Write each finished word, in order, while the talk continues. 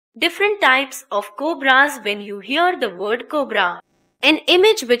Different types of cobras. When you hear the word cobra, an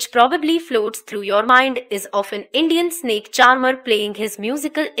image which probably floats through your mind is of an Indian snake charmer playing his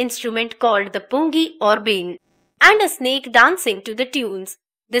musical instrument called the pungi or bane, and a snake dancing to the tunes.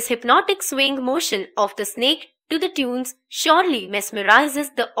 This hypnotic swing motion of the snake to the tunes surely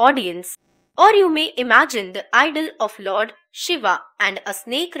mesmerizes the audience. Or you may imagine the idol of Lord Shiva and a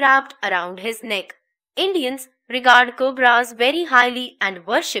snake wrapped around his neck. Indians regard cobras very highly and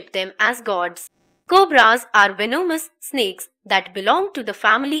worship them as gods. Cobras are venomous snakes that belong to the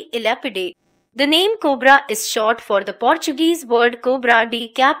family Elapidae. The name cobra is short for the Portuguese word cobra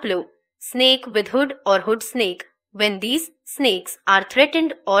de caplo, snake with hood or hood snake. When these snakes are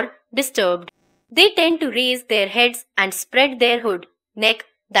threatened or disturbed, they tend to raise their heads and spread their hood, neck,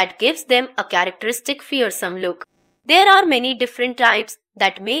 that gives them a characteristic fearsome look. There are many different types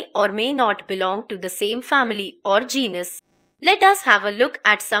that may or may not belong to the same family or genus. Let us have a look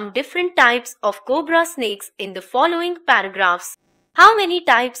at some different types of cobra snakes in the following paragraphs. How many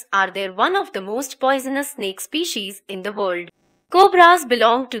types are there? One of the most poisonous snake species in the world. Cobras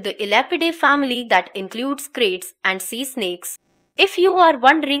belong to the Elapidae family that includes kraits and sea snakes. If you are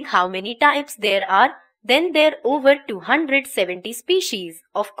wondering how many types there are, then there are over 270 species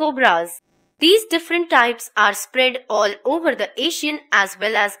of cobras. These different types are spread all over the Asian as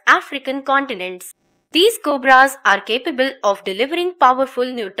well as African continents. These cobras are capable of delivering powerful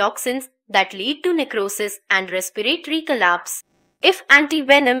neurotoxins that lead to necrosis and respiratory collapse. If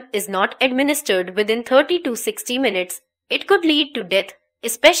anti-venom is not administered within 30 to 60 minutes, it could lead to death,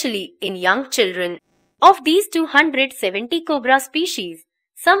 especially in young children. Of these 270 cobra species,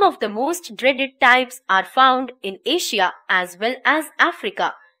 some of the most dreaded types are found in Asia as well as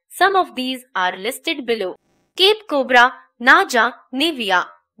Africa. Some of these are listed below. Cape cobra, Naja nevia.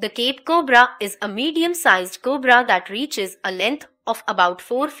 The Cape cobra is a medium-sized cobra that reaches a length of about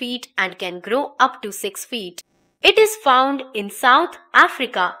 4 feet and can grow up to 6 feet. It is found in South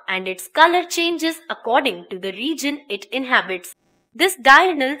Africa and its color changes according to the region it inhabits. This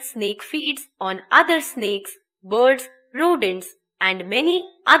diurnal snake feeds on other snakes, birds, rodents, and many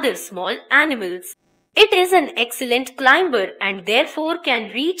other small animals. It is an excellent climber and therefore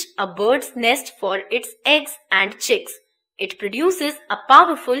can reach a bird's nest for its eggs and chicks. It produces a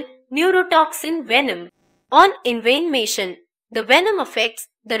powerful neurotoxin venom. On invasion, the venom affects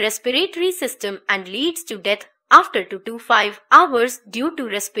the respiratory system and leads to death after 2 to 5 hours due to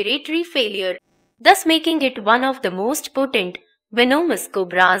respiratory failure, thus making it one of the most potent venomous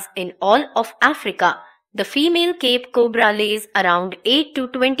cobras in all of Africa. The female Cape cobra lays around 8 to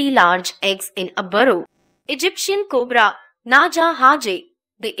 20 large eggs in a burrow. Egyptian cobra, Naja haje.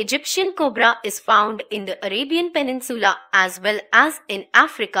 The Egyptian cobra is found in the Arabian Peninsula as well as in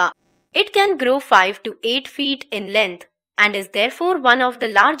Africa. It can grow 5 to 8 feet in length and is therefore one of the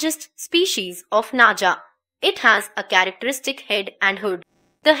largest species of Naja. It has a characteristic head and hood.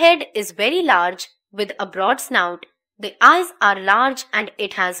 The head is very large with a broad snout. The eyes are large and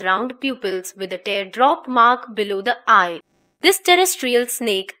it has round pupils with a teardrop mark below the eye. This terrestrial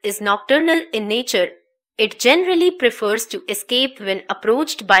snake is nocturnal in nature. It generally prefers to escape when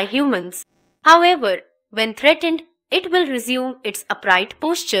approached by humans. However, when threatened, it will resume its upright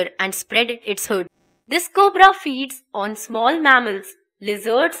posture and spread its hood. This cobra feeds on small mammals,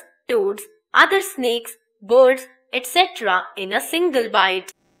 lizards, toads, other snakes, birds, etc. in a single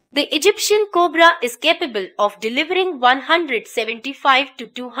bite. The Egyptian cobra is capable of delivering 175 to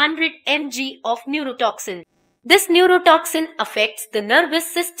 200 mg of neurotoxin. This neurotoxin affects the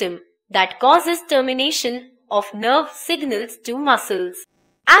nervous system that causes termination of nerve signals to muscles.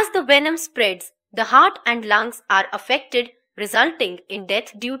 As the venom spreads, the heart and lungs are affected, resulting in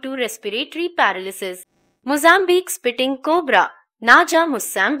death due to respiratory paralysis. Mozambique spitting cobra, Naja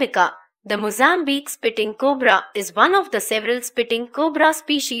mozambica. The Mozambique spitting cobra is one of the several spitting cobra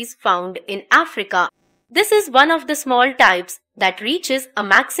species found in Africa. This is one of the small types that reaches a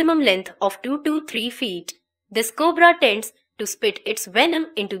maximum length of 2 to 3 feet. This cobra tends to spit its venom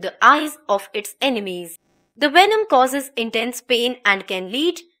into the eyes of its enemies. The venom causes intense pain and can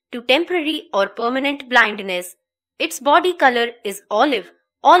lead to temporary or permanent blindness. Its body color is olive,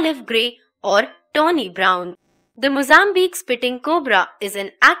 olive gray or tawny brown. The Mozambique spitting cobra is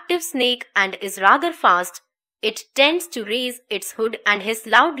an active snake and is rather fast. It tends to raise its hood and hiss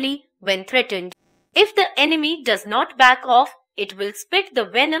loudly when threatened. If the enemy does not back off, it will spit the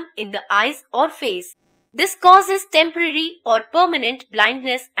venom in the eyes or face. This causes temporary or permanent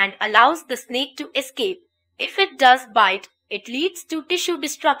blindness and allows the snake to escape. If it does bite, it leads to tissue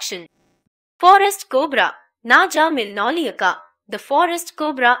destruction. Forest cobra, Naja milnoliaca. The forest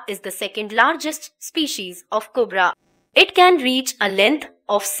cobra is the second largest species of cobra. It can reach a length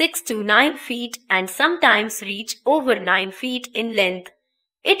of 6 to 9 feet and sometimes reach over 9 feet in length.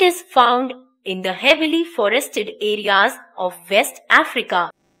 It is found in the heavily forested areas of West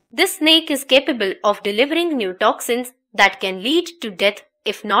Africa. This snake is capable of delivering neurotoxins that can lead to death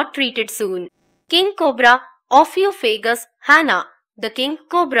if not treated soon. King cobra, Ophiophagus hana. The king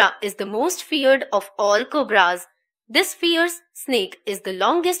cobra is the most feared of all cobras. This fierce snake is the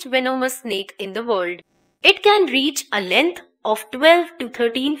longest venomous snake in the world. It can reach a length of 12 to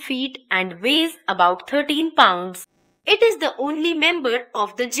 13 feet and weighs about 13 pounds. It is the only member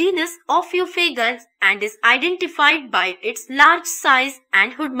of the genus Ophiophagus and is identified by its large size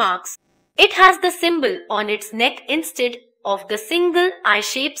and hood marks. It has the symbol on its neck instead of the single eye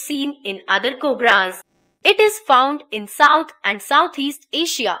shape seen in other cobras. It is found in South and Southeast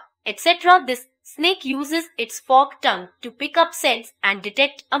Asia, etc. This snake uses its forked tongue to pick up scents and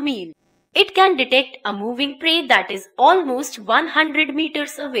detect a meal. It can detect a moving prey that is almost 100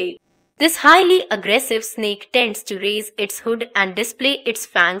 meters away. This highly aggressive snake tends to raise its hood and display its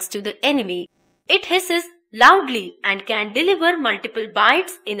fangs to the enemy. It hisses loudly and can deliver multiple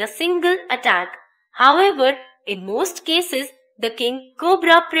bites in a single attack. However, in most cases, the king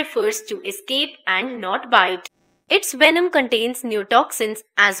cobra prefers to escape and not bite. Its venom contains neurotoxins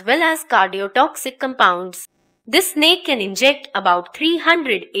as well as cardiotoxic compounds. This snake can inject about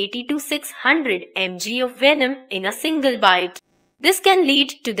 380 to 600 mg of venom in a single bite. This can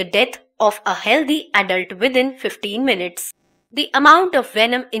lead to the death of a healthy adult within 15 minutes. The amount of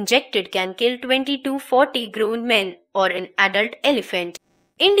venom injected can kill 20 to 40 grown men or an adult elephant.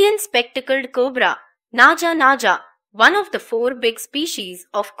 Indian spectacled cobra, Naja naja, one of the 4 big species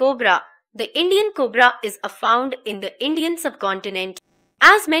of cobra. The Indian cobra is found in the Indian subcontinent.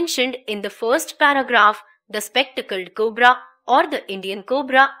 As mentioned in the first paragraph, the spectacled cobra or the Indian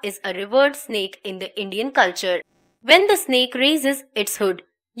cobra is a revered snake in the Indian culture. When the snake raises its hood,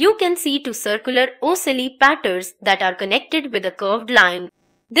 you can see 2 circular ocelli patterns that are connected with a curved line.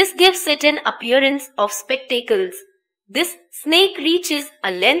 This gives it an appearance of spectacles. This snake reaches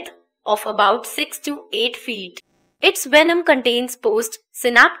a length of about 6 to 8 feet. Its venom contains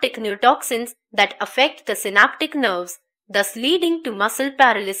post-synaptic neurotoxins that affect the synaptic nerves, thus leading to muscle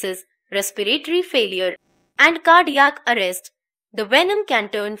paralysis, respiratory failure, and cardiac arrest. The venom can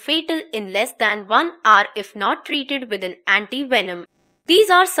turn fatal in less than 1 hour if not treated with an anti-venom. These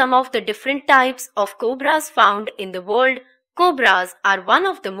are some of the different types of cobras found in the world. Cobras are one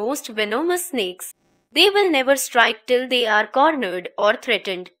of the most venomous snakes. They will never strike till they are cornered or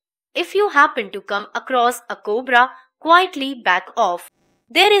threatened. If you happen to come across a cobra, quietly back off.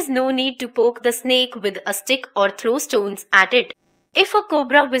 There is no need to poke the snake with a stick or throw stones at it. If a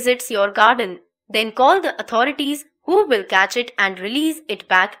cobra visits your garden, then call the authorities who will catch it and release it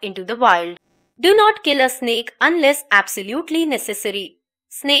back into the wild. Do not kill a snake unless absolutely necessary.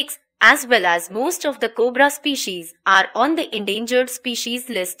 Snakes, as well as most of the cobra species, are on the endangered species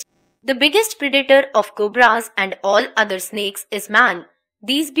list. The biggest predator of cobras and all other snakes is man.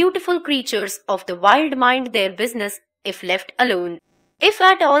 These beautiful creatures of the wild mind their business if left alone. If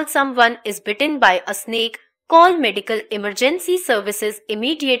at all someone is bitten by a snake, call medical emergency services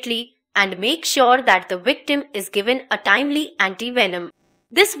immediately and make sure that the victim is given a timely anti-venom.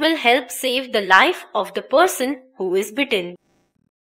 This will help save the life of the person who is bitten.